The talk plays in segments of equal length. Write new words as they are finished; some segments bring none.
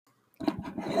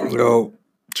Yo,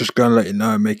 just gonna let you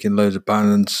know, I'm making loads of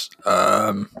bands,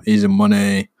 easy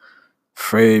money,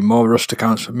 free, more Rust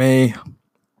accounts for me,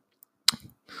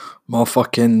 more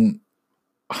fucking,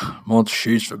 more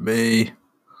shoes for me,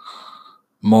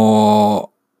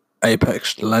 more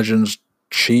Apex Legends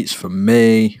cheats for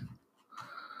me,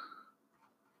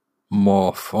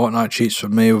 more Fortnite cheats for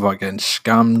me without getting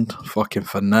scammed, fucking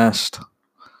finessed,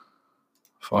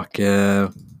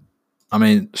 fucking, I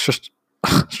mean, it's just,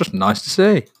 it's just nice to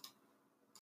see.